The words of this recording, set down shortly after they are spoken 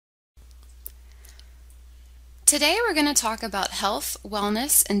Today we're going to talk about health,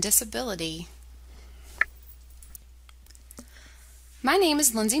 wellness, and disability. My name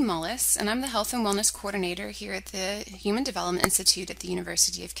is Lindsay Mullis, and I'm the Health and Wellness Coordinator here at the Human Development Institute at the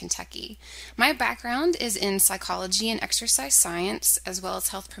University of Kentucky. My background is in psychology and exercise science, as well as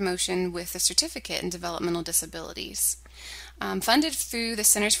health promotion with a certificate in developmental disabilities. Funded through the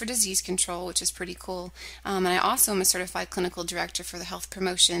Centers for Disease Control, which is pretty cool, and I also am a certified clinical director for the health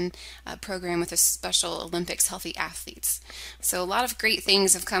promotion program with the Special Olympics Healthy Athletes. So a lot of great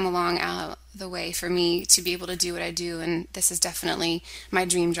things have come along out the way for me to be able to do what I do, and this is definitely my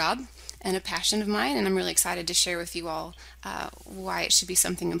dream job and a passion of mine, and I'm really excited to share with you all why it should be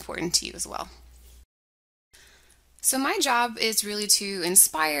something important to you as well. So my job is really to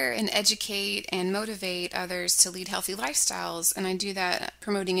inspire and educate and motivate others to lead healthy lifestyles, and I do that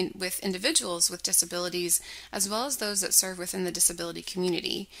promoting with individuals with disabilities as well as those that serve within the disability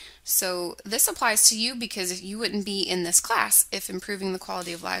community. So this applies to you because you wouldn't be in this class if improving the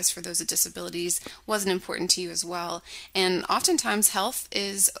quality of lives for those with disabilities wasn't important to you as well. And oftentimes health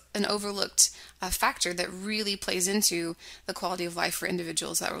is an overlooked factor that really plays into the quality of life for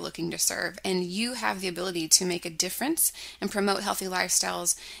individuals that we're looking to serve. And you have the ability to make a difference and promote healthy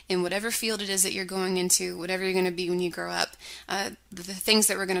lifestyles in whatever field it is that you're going into, whatever you're going to be when you grow up. The things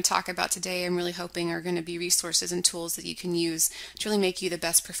that we're going to talk about today, I'm really hoping are going to be resources and tools that you can use to really make you the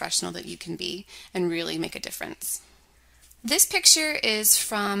best professional that you can be and really make a difference. This picture is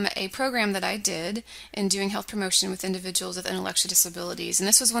from a program that I did in doing health promotion with individuals with intellectual disabilities, and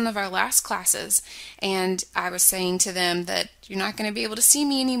this was one of our last classes, and I was saying to them that you're not going to be able to see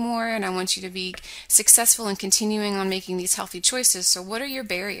me anymore, and I want you to be successful in continuing on making these healthy choices, so what are your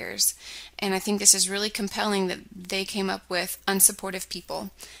barriers? And I think this is really compelling that they came up with unsupportive people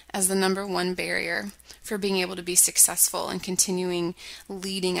as the number one barrier for being able to be successful and continuing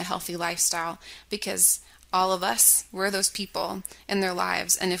leading a healthy lifestyle, because all of us, we're those people in their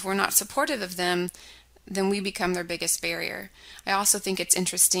lives, and if we're not supportive of them, then we become their biggest barrier. I also think it's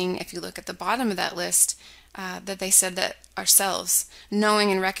interesting, if you look at the bottom of that list, that they said that ourselves, knowing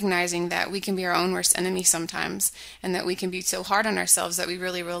and recognizing that we can be our own worst enemy sometimes, and that we can be so hard on ourselves that we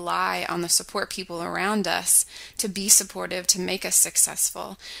really rely on the support people around us to be supportive, to make us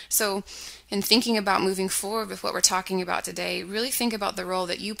successful. So in thinking about moving forward with what we're talking about today, really think about the role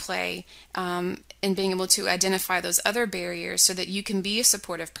that you play in being able to identify those other barriers so that you can be a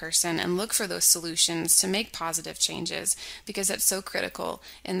supportive person and look for those solutions to make positive changes, because that's so critical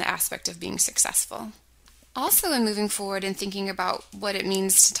in the aspect of being successful. Also, in moving forward and thinking about what it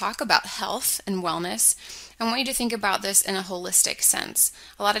means to talk about health and wellness, I want you to think about this in a holistic sense.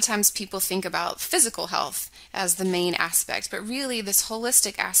 A lot of times people think about physical health as the main aspect, but really this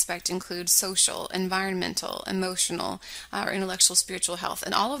holistic aspect includes social, environmental, emotional, or intellectual, spiritual health,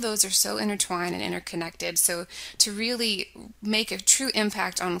 and all of those are so intertwined and interconnected. So to really make a true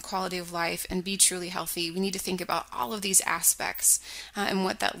impact on quality of life and be truly healthy, we need to think about all of these aspects and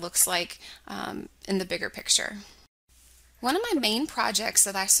what that looks like in the bigger picture. One of my main projects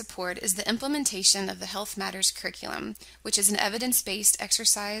that I support is the implementation of the Health Matters curriculum, which is an evidence-based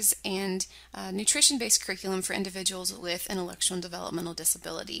exercise and nutrition-based curriculum for individuals with intellectual and developmental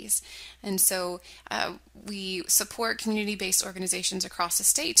disabilities. And so we support community-based organizations across the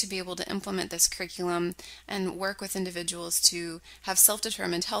state to be able to implement this curriculum and work with individuals to have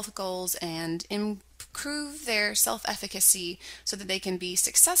self-determined health goals and improve their self-efficacy so that they can be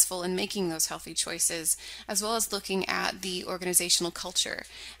successful in making those healthy choices, as well as looking at the organizational culture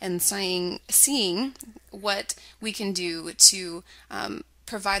and seeing what we can do to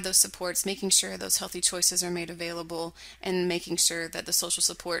provide those supports, making sure those healthy choices are made available, and making sure that the social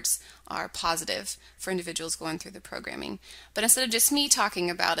supports are positive for individuals going through the programming. But instead of just me talking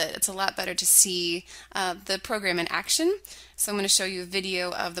about it, it's a lot better to see the program in action. So I'm going to show you a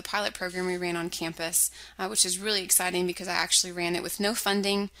video of the pilot program we ran on campus, which is really exciting because I actually ran it with no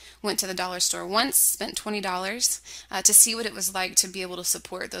funding, went to the dollar store once, spent $20 to see what it was like to be able to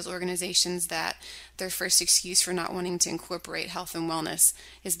support those organizations that their first excuse for not wanting to incorporate health and wellness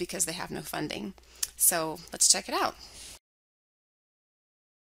is because they have no funding. So let's check it out.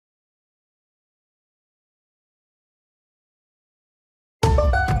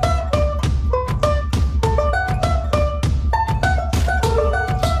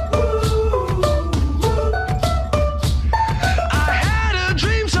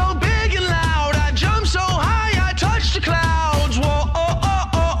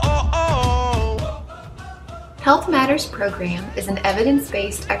 Health Matters program is an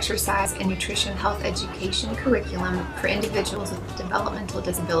evidence-based exercise and nutrition health education curriculum for individuals with developmental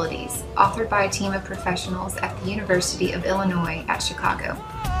disabilities, authored by a team of professionals at the University of Illinois at Chicago.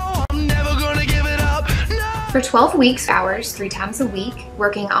 I'm never gonna give it up. No. For 12 weeks, hours, 3 times a week,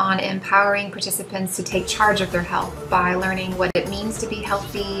 working on empowering participants to take charge of their health by learning what it means to be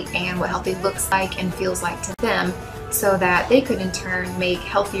healthy and what healthy looks like and feels like to them, so that they could in turn make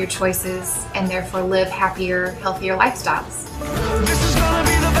healthier choices and therefore live happier, healthier lifestyles. This is gonna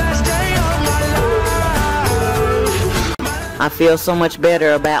be the best day of my life. I feel so much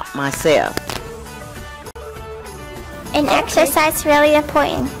better about myself. And exercise is really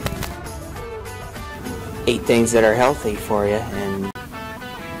important. Eat things that are healthy for you and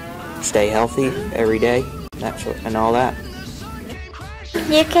stay healthy every day, and all that.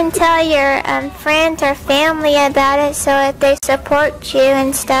 You can tell your friends or family about it so that they support you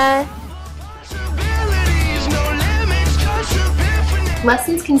and stuff.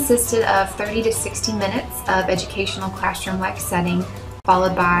 Lessons consisted of 30 to 60 minutes of educational classroom-like setting,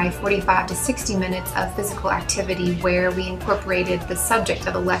 followed by 45 to 60 minutes of physical activity where we incorporated the subject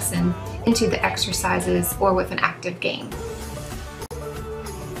of the lesson into the exercises or with an active game.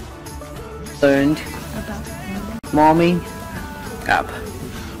 Learned warming up.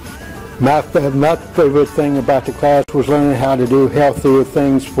 My favorite thing about the class was learning how to do healthier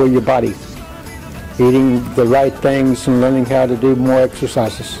things for your body. Eating the right things and learning how to do more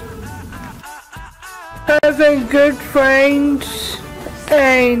exercises. Having good friends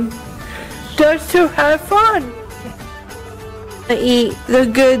and just to have fun. Eat the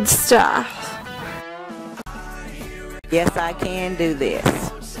good stuff. Yes, I can do this.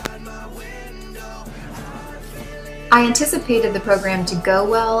 I anticipated the program to go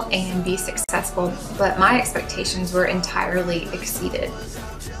well and be successful, but my expectations were entirely exceeded.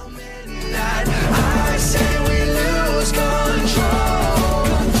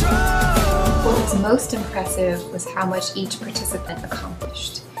 What was most impressive was how much each participant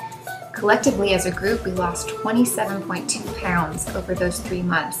accomplished. Collectively as a group, we lost 27.2 pounds over those 3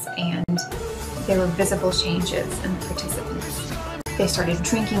 months, and there were visible changes in the participants. They started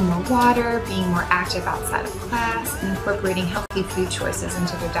drinking more water, being more active outside of class, and incorporating healthy food choices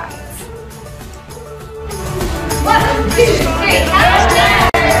into their diets. 1, 2, 3,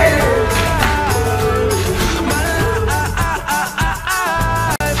 hashtag!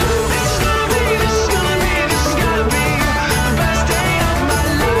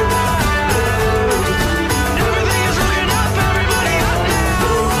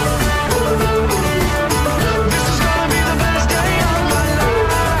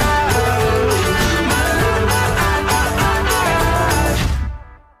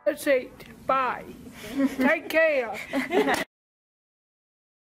 That's it. Bye. Take care.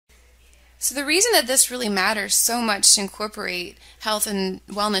 So the reason that this really matters so much to incorporate health and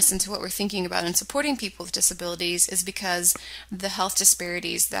wellness into what we're thinking about and supporting people with disabilities is because the health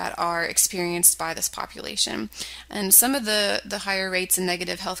disparities that are experienced by this population. And some of the higher rates and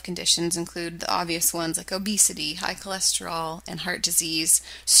negative health conditions include the obvious ones like obesity, high cholesterol, and heart disease,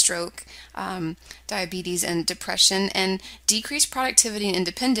 stroke, diabetes, and depression, and decreased productivity and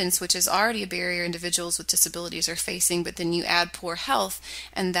independence, which is already a barrier individuals with disabilities are facing, but then you add poor health,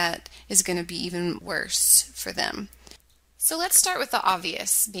 and that is going to be even worse for them. So let's start with the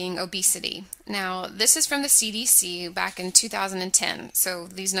obvious, being obesity. Now, this is from the CDC back in 2010, so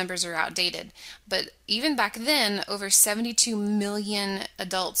these numbers are outdated. But even back then, over 72 million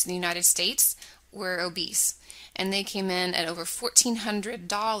adults in the United States were obese. And they came in at over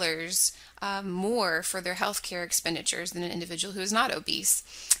 $1,400 more for their health care expenditures than an individual who is not obese.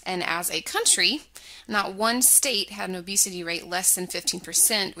 And as a country, not one state had an obesity rate less than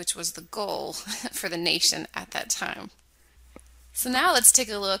 15%, which was the goal for the nation at that time. So now let's take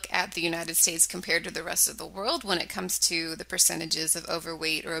a look at the United States compared to the rest of the world when it comes to the percentages of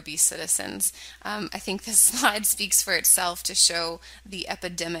overweight or obese citizens. I think this slide speaks for itself to show the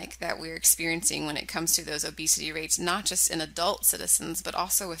epidemic that we're experiencing when it comes to those obesity rates, not just in adult citizens, but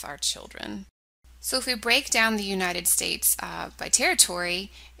also with our children. So if we break down the United States by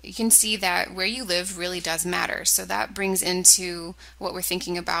territory, you can see that where you live really does matter. So that brings into what we're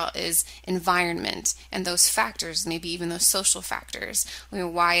thinking about is environment and those factors, maybe even those social factors.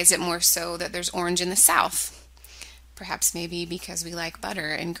 Why is it more so that there's orange in the South? Perhaps maybe because we like butter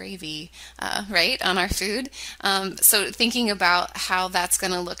and gravy, right, on our food. So thinking about how that's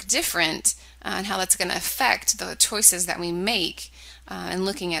going to look different and how that's going to affect the choices that we make and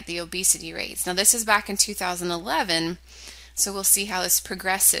looking at the obesity rates. Now this is back in 2011. So we'll see how this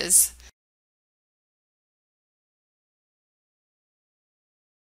progresses.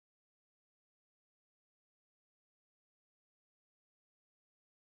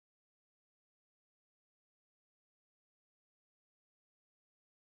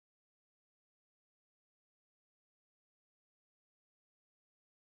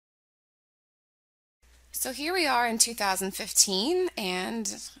 So here we are in 2015,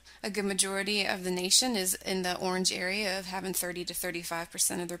 and a good majority of the nation is in the orange area of having 30 to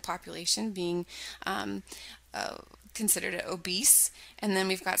 35% of their population being considered obese, and then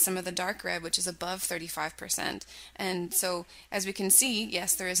we've got some of the dark red, which is above 35%. And so as we can see,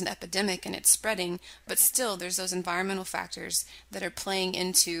 yes, there is an epidemic and it's spreading, but still there's those environmental factors that are playing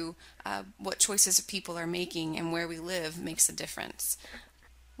into what choices people are making, and where we live makes a difference.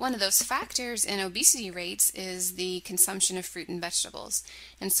 One of those factors in obesity rates is the consumption of fruit and vegetables.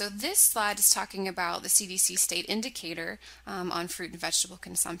 And so this slide is talking about the CDC state indicator on fruit and vegetable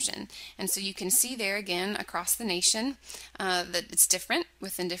consumption. And so you can see there again across the nation that it's different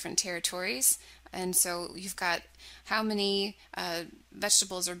within different territories. And so you've got how many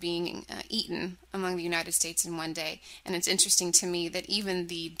vegetables are being eaten among the United States in one day. And it's interesting to me that even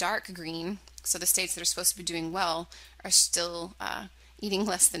the dark green, so the states that are supposed to be doing well, are still eating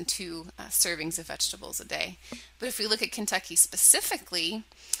less than 2 servings of vegetables a day. But if we look at Kentucky specifically,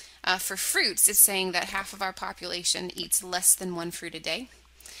 for fruits, it's saying that half of our population eats less than 1 fruit a day.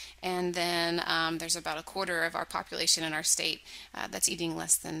 And then there's about a quarter of our population in our state that's eating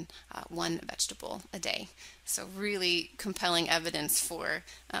less than 1 vegetable a day. So really compelling evidence for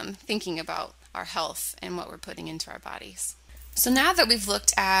thinking about our health and what we're putting into our bodies. So now that we've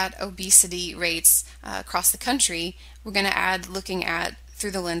looked at obesity rates across the country, we're going to add looking at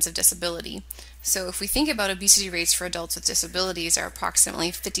through the lens of disability. So if we think about obesity rates for adults with disabilities are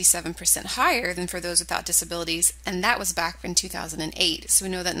approximately 57% higher than for those without disabilities, and that was back in 2008. So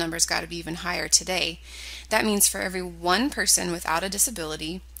we know that number's got to be even higher today. That means for every 1 person without a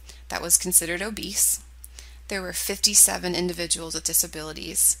disability that was considered obese, there were 57 individuals with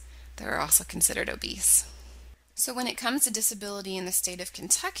disabilities that were also considered obese. So when it comes to disability in the state of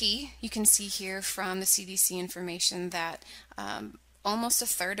Kentucky, you can see here from the CDC information that almost a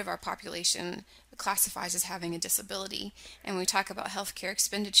third of our population classifies as having a disability. And when we talk about healthcare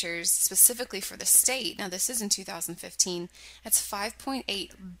expenditures specifically for the state, now this is in 2015, that's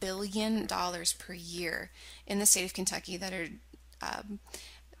 $5.8 billion per year in the state of Kentucky that are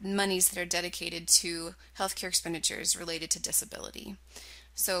monies that are dedicated to healthcare expenditures related to disability.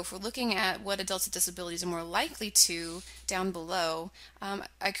 So if we're looking at what adults with disabilities are more likely to, down below, I'm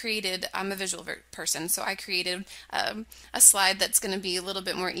a visual person, so I created a slide that's going to be a little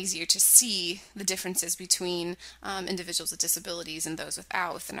bit more easier to see the differences between individuals with disabilities and those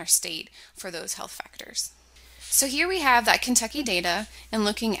without within our state for those health factors. So here we have that Kentucky data and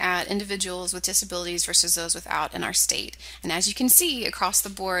looking at individuals with disabilities versus those without in our state. And as you can see across the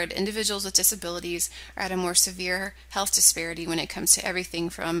board, individuals with disabilities are at a more severe health disparity when it comes to everything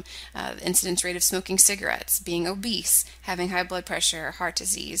from the incidence rate of smoking cigarettes, being obese, having high blood pressure, heart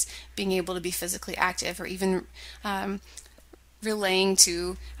disease, being able to be physically active, or even relaying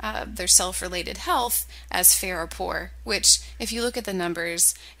to their self-related health as fair or poor, which if you look at the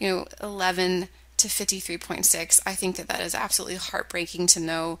numbers, 11 to 53.6, I think that is absolutely heartbreaking to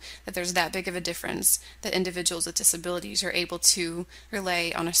know that there's that big of a difference that individuals with disabilities are able to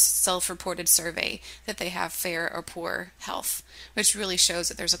relay on a self-reported survey that they have fair or poor health, which really shows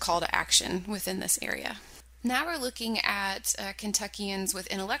that there's a call to action within this area. Now we're looking at Kentuckians with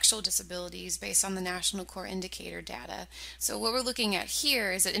intellectual disabilities based on the National Core Indicator data. So what we're looking at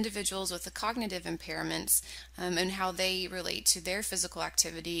here is that individuals with the cognitive impairments and how they relate to their physical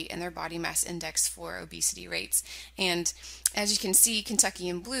activity and their body mass index for obesity rates. And as you can see, Kentucky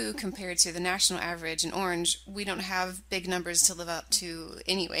in blue compared to the national average in orange, we don't have big numbers to live up to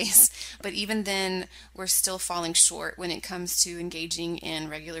anyways. But even then, we're still falling short when it comes to engaging in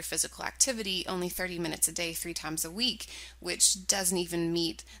regular physical activity, only 30 minutes a day, 3 times a week, which doesn't even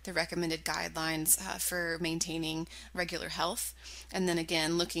meet the recommended guidelines for maintaining regular health. And then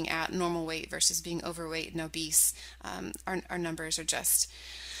again, looking at normal weight versus being overweight and obese, our numbers are just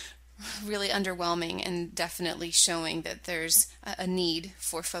really underwhelming and definitely showing that there's a need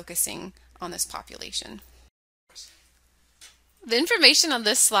for focusing on this population. The information on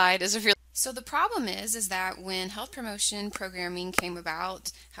this slide is so the problem is that when health promotion programming came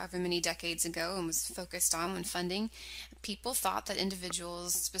about however many decades ago and was focused on when funding, people thought that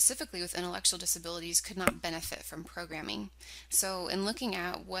individuals specifically with intellectual disabilities could not benefit from programming. So in looking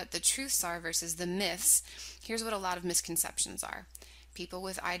at what the truths are versus the myths, here's what a lot of misconceptions are. People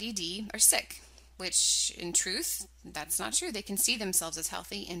with IDD are sick, which in truth, that's not true. They can see themselves as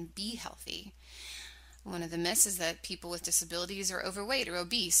healthy and be healthy. One of the myths is that people with disabilities are overweight or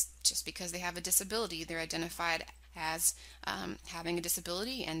obese. Just because they have a disability, they're identified as having a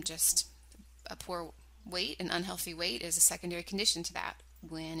disability, and just a poor weight, an unhealthy weight, is a secondary condition to that,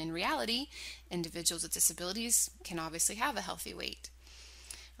 when in reality, individuals with disabilities can obviously have a healthy weight.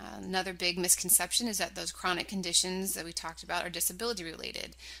 Another big misconception is that those chronic conditions that we talked about are disability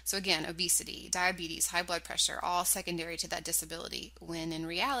related. So again, obesity, diabetes, high blood pressure, all secondary to that disability, when in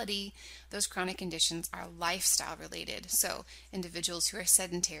reality, those chronic conditions are lifestyle related. So individuals who are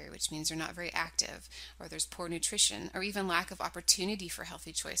sedentary, which means they're not very active, or there's poor nutrition, or even lack of opportunity for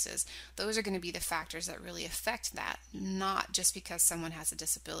healthy choices, those are going to be the factors that really affect that, not just because someone has a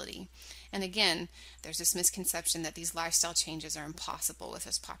disability. And again, there's this misconception that these lifestyle changes are impossible with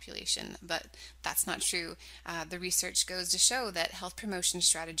this population, but that's not true. The research goes to show that health promotion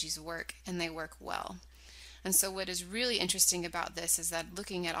strategies work, and they work well. And so what is really interesting about this is that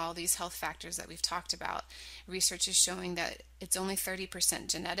looking at all these health factors that we've talked about, research is showing that it's only 30%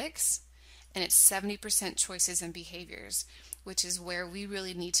 genetics, and it's 70% choices and behaviors, which is where we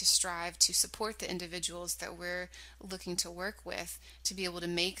really need to strive to support the individuals that we're looking to work with to be able to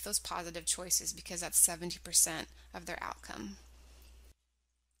make those positive choices, because that's 70% of their outcome.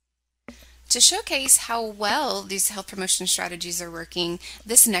 To showcase how well these health promotion strategies are working,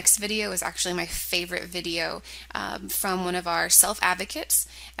 this next video is actually my favorite video from one of our self-advocates,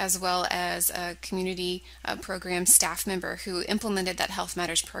 as well as a community program staff member who implemented that Health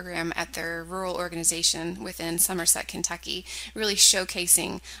Matters program at their rural organization within Somerset, Kentucky, really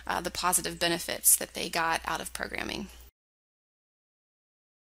showcasing the positive benefits that they got out of programming.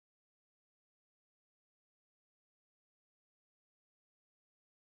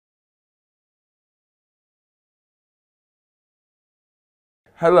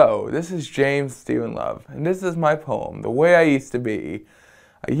 Hello, this is James Stephen Love, and this is my poem, The Way I Used to Be.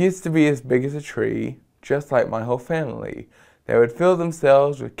 I used to be as big as a tree, just like my whole family. They would fill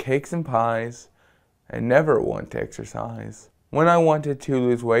themselves with cakes and pies, and never want to exercise. When I wanted to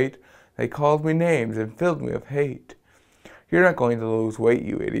lose weight, they called me names and filled me with hate. You're not going to lose weight,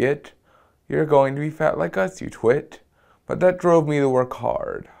 you idiot. You're going to be fat like us, you twit. But that drove me to work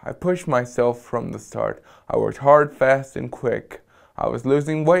hard. I pushed myself from the start. I worked hard, fast, and quick. I was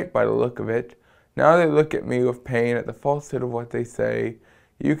losing weight by the look of it. Now they look at me with pain at the falsehood of what they say.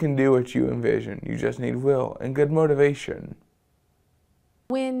 You can do what you envision. You just need will and good motivation.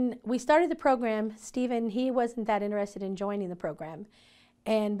 When we started the program, Stephen, he wasn't that interested in joining the program.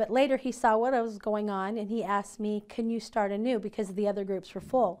 But later he saw what was going on, and he asked me, can you start anew, because the other groups were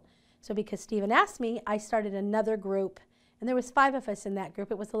full. So because Stephen asked me, I started another group, and there was 5 of us in that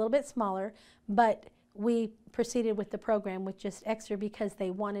group. It was a little bit smaller, but we proceeded with the program with just extra because they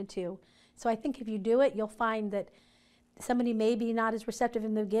wanted to. So I think if you do it, you'll find that somebody may be not as receptive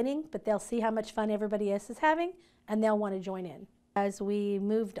in the beginning, but they'll see how much fun everybody else is having, and they'll want to join in. As we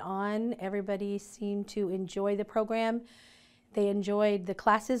moved on, everybody seemed to enjoy the program. They enjoyed the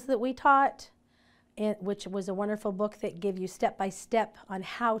classes that we taught, which was a wonderful book that gave you step-by-step on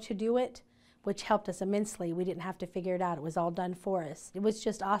how to do it, which helped us immensely. We didn't have to figure it out. It was all done for us. It was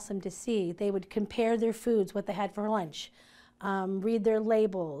just awesome to see. They would compare their foods, what they had for lunch, read their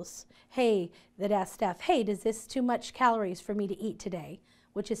labels. Hey, they'd ask staff, hey, does this too much calories for me to eat today?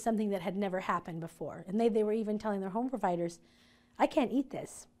 Which is something that had never happened before. And they were even telling their home providers, I can't eat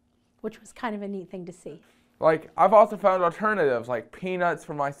this, which was kind of a neat thing to see. Like, I've also found alternatives like peanuts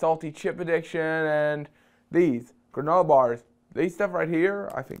for my salty chip addiction, and these granola bars. These stuff right here,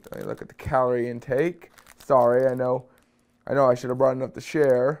 I think, let me look at the calorie intake. Sorry, I know I should have brought enough to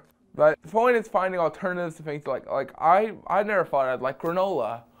share. But the point is finding alternatives to things like I never thought I'd like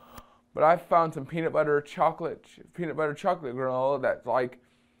granola. But I found some peanut butter chocolate granola that's like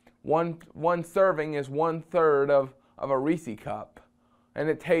one serving is 1/3 of a Reese cup. And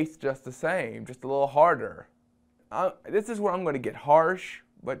it tastes just the same, just a little harder. This is where I'm going to get harsh,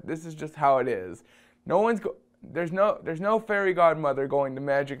 but this is just how it is. There's no fairy godmother going to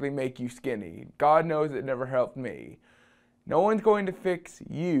magically make you skinny. God knows it never helped me. No one's going to fix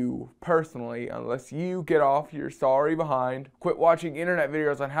you personally unless you get off your sorry behind, quit watching internet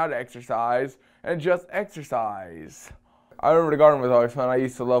videos on how to exercise, and just exercise. I remember the garden was always fun. I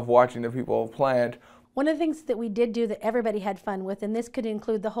used to love watching the people plant. One of the things that we did do that everybody had fun with, and this could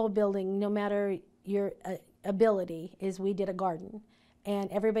include the whole building, no matter your ability, is we did a garden.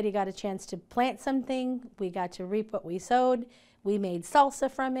 And everybody got a chance to plant something. We got to reap what we sowed. We made salsa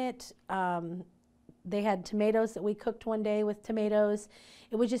from it. They had tomatoes that we cooked one day with tomatoes.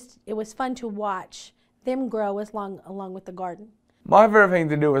 It was fun to watch them grow along with the garden. My favorite thing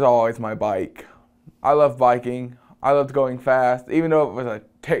to do was always my bike. I love biking. I loved going fast, even though it was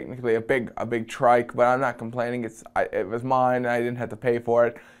technically a big trike, but I'm not complaining. It was mine, and I didn't have to pay for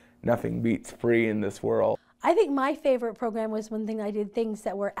it. Nothing beats free in this world. I think my favorite program was when I did things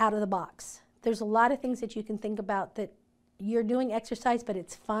that were out of the box. There's a lot of things that you can think about that you're doing exercise, but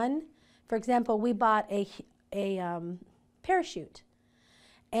it's fun. For example, we bought a parachute.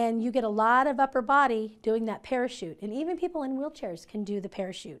 And you get a lot of upper body doing that parachute. And even people in wheelchairs can do the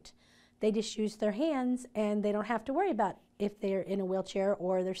parachute. They just use their hands, and they don't have to worry about if they're in a wheelchair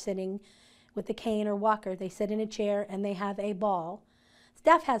or they're sitting with a cane or walker. They sit in a chair and they have a ball.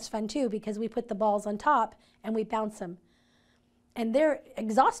 Staff has fun too, because we put the balls on top and we bounce them. And they're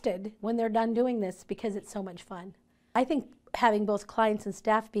exhausted when they're done doing this because it's so much fun. I think having both clients and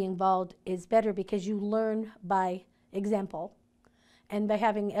staff be involved is better because you learn by example. And by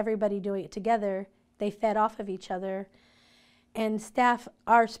having everybody doing it together, they fed off of each other. And staff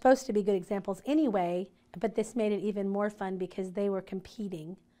are supposed to be good examples anyway, but this made it even more fun because they were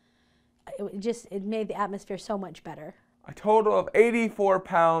competing. It made the atmosphere so much better. A total of 84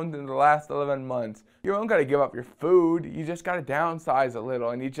 pounds in the last 11 months. You don't gotta give up your food, you just gotta downsize a little,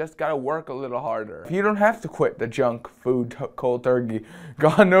 and you just gotta work a little harder. You don't have to quit the junk food cold turkey.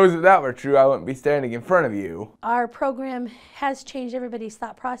 God knows if that were true, I wouldn't be standing in front of you. Our program has changed everybody's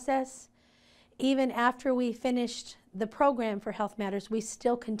thought process. Even after we finished the program for Health Matters, we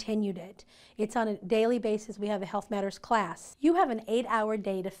still continued it. It's on a daily basis. We have a Health Matters class. You have an 8-hour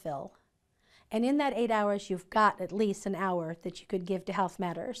day to fill. And in that 8 hours, you've got at least an hour that you could give to Health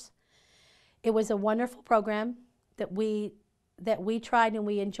Matters. It was a wonderful program that we tried and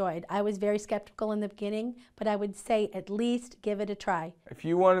we enjoyed. I was very skeptical in the beginning, but I would say at least give it a try. If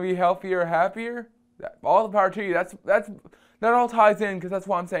you want to be healthier, happier, all the power to you. That all ties in, because that's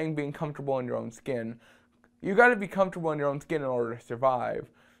why I'm saying being comfortable in your own skin. You got to be comfortable in your own skin in order to survive.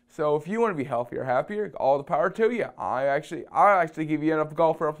 So if you want to be healthier, happier, all the power to you. I actually give you enough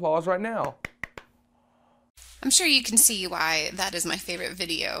golfer applause right now. I'm sure you can see why that is my favorite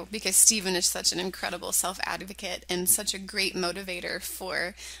video, because Stephen is such an incredible self-advocate and such a great motivator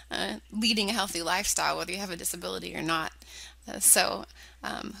for leading a healthy lifestyle, whether you have a disability or not.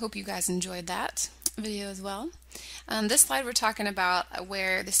 Hope you guys enjoyed that video as well. This slide we're talking about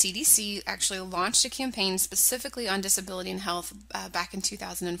where the CDC actually launched a campaign specifically on disability and health back in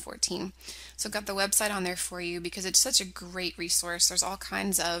 2014. So I've got the website on there for you because it's such a great resource. There's all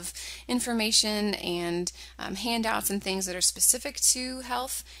kinds of information and handouts and things that are specific to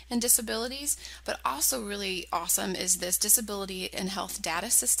health and disabilities, but also really awesome is this disability and health data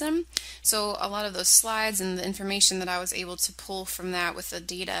system. So a lot of those slides and the information that I was able to pull from that with the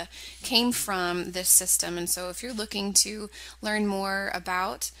data came from this system. And so if you're looking to learn more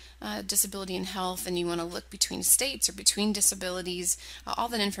about disability and health, and you want to look between states or between disabilities, all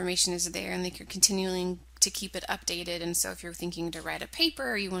that information is there, and you're continuing to keep it updated. And so if you're thinking to write a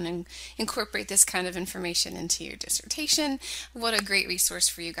paper or you want to incorporate this kind of information into your dissertation, what a great resource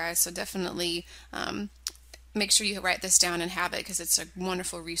for you guys. So definitely make sure you write this down and have it, because it's a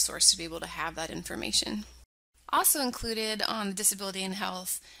wonderful resource to be able to have that information. Also included on the disability and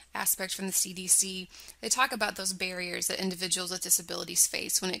health aspect from the CDC, they talk about those barriers that individuals with disabilities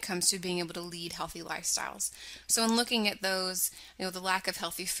face when it comes to being able to lead healthy lifestyles. So in looking at those, the lack of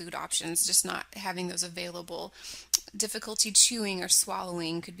healthy food options, just not having those available, difficulty chewing or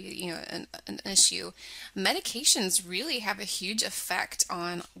swallowing could be an issue. Medications really have a huge effect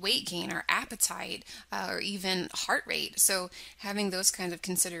on weight gain or appetite or even heart rate. So having those kinds of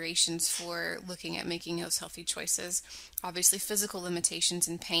considerations for looking at making those healthy choices. Obviously physical limitations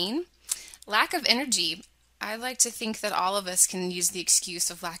and pain. Lack of energy. I like to think that all of us can use the excuse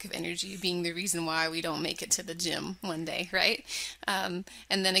of lack of energy being the reason why we don't make it to the gym one day, right? And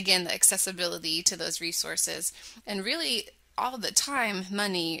then again, the accessibility to those resources. And really, all the time,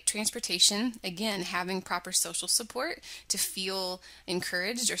 money, transportation, again, having proper social support to feel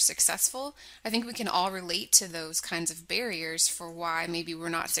encouraged or successful. I think we can all relate to those kinds of barriers for why maybe we're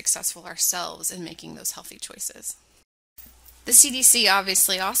not successful ourselves in making those healthy choices. The CDC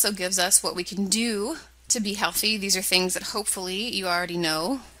obviously also gives us what we can do to be healthy. These are things that hopefully you already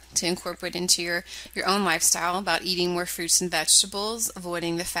know to incorporate into your own lifestyle, about eating more fruits and vegetables,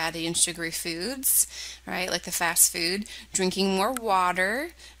 avoiding the fatty and sugary foods, right, like the fast food, drinking more water,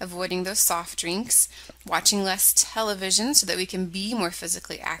 avoiding those soft drinks, watching less television so that we can be more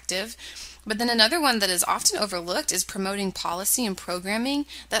physically active. But then another one that is often overlooked is promoting policy and programming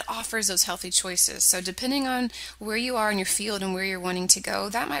that offers those healthy choices. So depending on where you are in your field and where you're wanting to go,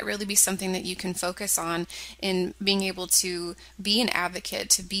 that might really be something that you can focus on in being able to be an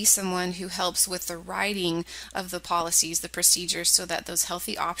advocate, to be someone who helps with the writing of the policies, the procedures, so that those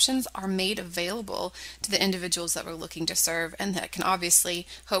healthy options are made available to the individuals that we're looking to serve, and that can obviously,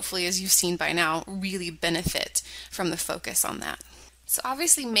 hopefully, as you've seen by now, really benefit from the focus on that. So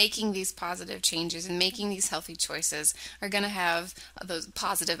obviously making these positive changes and making these healthy choices are going to have those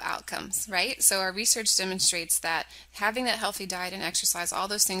positive outcomes, right? So our research demonstrates that having that healthy diet and exercise, all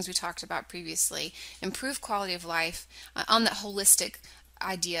those things we talked about previously, improve quality of life on that holistic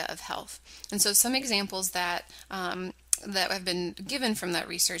idea of health. And so some examples that that have been given from that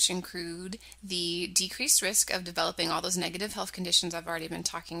research include the decreased risk of developing all those negative health conditions I've already been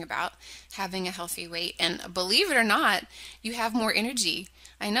talking about, having a healthy weight, and believe it or not, you have more energy.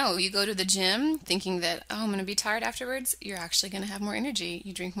 I know, you go to the gym thinking that, oh, I'm going to be tired afterwards. You're actually going to have more energy.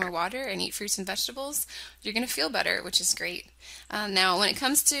 You drink more water and eat fruits and vegetables, you're going to feel better, which is great. Now, when it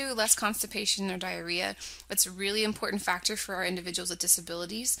comes to less constipation or diarrhea, it's a really important factor for our individuals with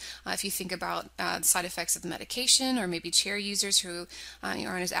disabilities. If you think about side effects of medication or maybe chair users who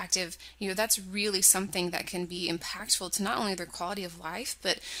aren't as active, that's really something that can be impactful to not only their quality of life,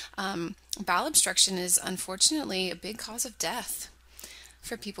 but bowel obstruction is unfortunately a big cause of death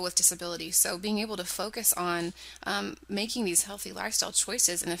for people with disabilities. So being able to focus on making these healthy lifestyle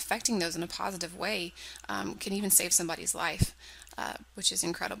choices and affecting those in a positive way can even save somebody's life, which is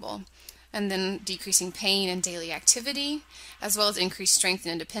incredible. And then decreasing pain and daily activity, as well as increased strength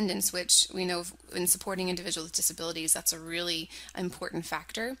and independence, which we know in supporting individuals with disabilities, that's a really important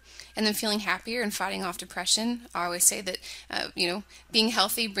factor. And then feeling happier and fighting off depression. I always say that, being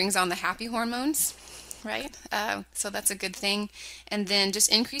healthy brings on the happy hormones, right? So that's a good thing. And then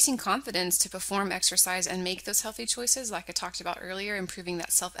just increasing confidence to perform exercise and make those healthy choices, like I talked about earlier, improving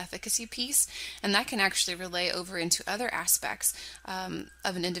that self-efficacy piece. And that can actually relay over into other aspects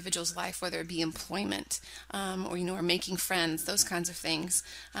of an individual's life, whether it be employment or making friends, those kinds of things.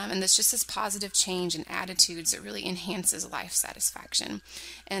 And it's just this positive change in attitudes that really enhances life satisfaction.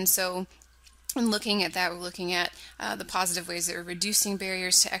 And so and looking at that, we're looking at the positive ways that we're reducing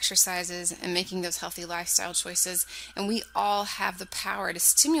barriers to exercises and making those healthy lifestyle choices. And we all have the power to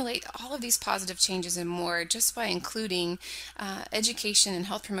stimulate all of these positive changes and more just by including education and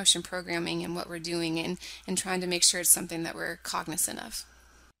health promotion programming in what we're doing and trying to make sure it's something that we're cognizant of.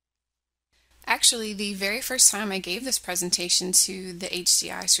 Actually, the very first time I gave this presentation to the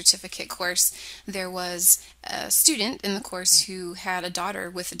HCI certificate course, there was a student in the course who had a daughter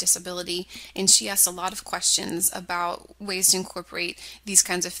with a disability, and she asked a lot of questions about ways to incorporate these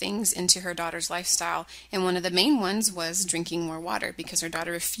kinds of things into her daughter's lifestyle. And one of the main ones was drinking more water, because her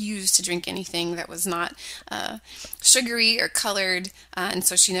daughter refused to drink anything that was not sugary or colored, and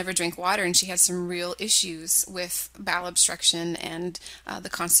so she never drank water, and she had some real issues with bowel obstruction and the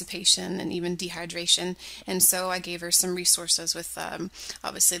constipation and even dehydration. And so I gave her some resources with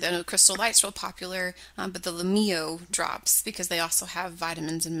obviously the Crystal Light's real popular, but the Lemio drops, because they also have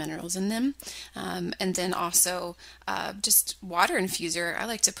vitamins and minerals in them. And then also just water infuser. I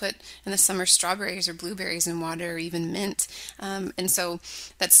like to put in the summer strawberries or blueberries in water, or even mint. And so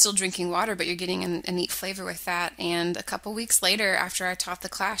that's still drinking water, but you're getting a neat flavor with that. And a couple weeks later, after I taught the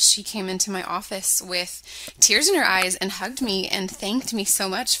class, she came into my office with tears in her eyes and hugged me and thanked me so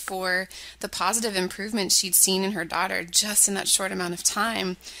much for the positive improvement she'd seen in her daughter just in that short amount of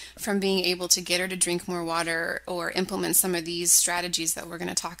time from being able to get her to drink more water or implement some of these strategies that we're going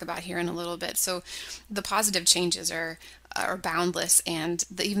to talk about here in a little bit. So the positive changes are boundless, and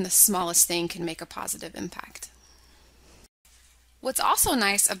even the smallest thing can make a positive impact. What's also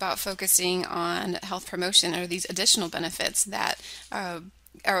nice about focusing on health promotion are these additional benefits that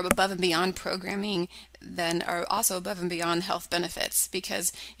are above and beyond programming, then are also above and beyond health benefits.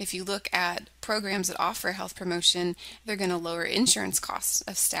 Because if you look at programs that offer health promotion, they're going to lower insurance costs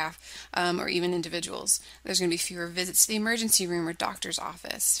of staff or even individuals. There's going to be fewer visits to the emergency room or doctor's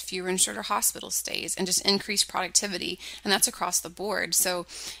office, fewer and shorter hospital stays, and just increased productivity. And that's across the board. So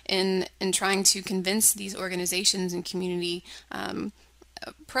in trying to convince these organizations and community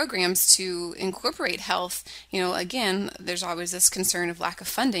programs to incorporate health, again, there's always this concern of lack of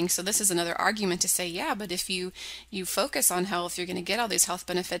funding. So this is another argument to say, yeah, but if you focus on health, you're going to get all these health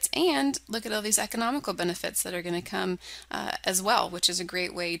benefits, and look at all these economical benefits that are going to come as well, which is a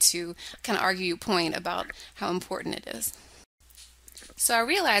great way to kind of argue your point about how important it is. So I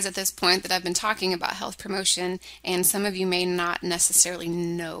realize at this point that I've been talking about health promotion, and some of you may not necessarily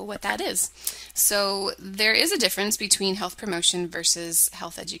know what that is. So there is a difference between health promotion versus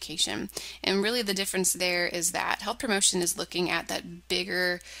health education. And really the difference there is that health promotion is looking at that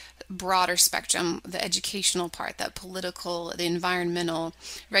bigger, broader spectrum, the educational part, that political, the environmental,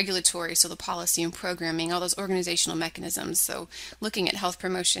 regulatory, so the policy and programming, all those organizational mechanisms. So looking at health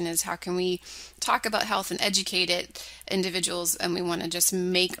promotion is how can we talk about health and educate individuals, and we want to just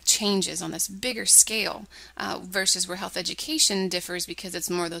make changes on this bigger scale, versus where health education differs because it's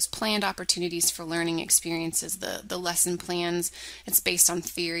more those planned opportunities for learning experiences, the lesson plans. It's based on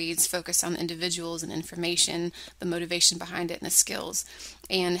theories, focus on individuals and information, the motivation behind it, and the skills.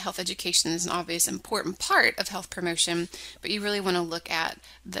 And health education is an obvious important part of health promotion, but you really want to look at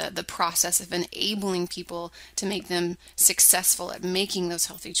the process of enabling people to make them successful at making those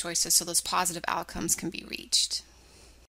healthy choices so those positive outcomes can be reached.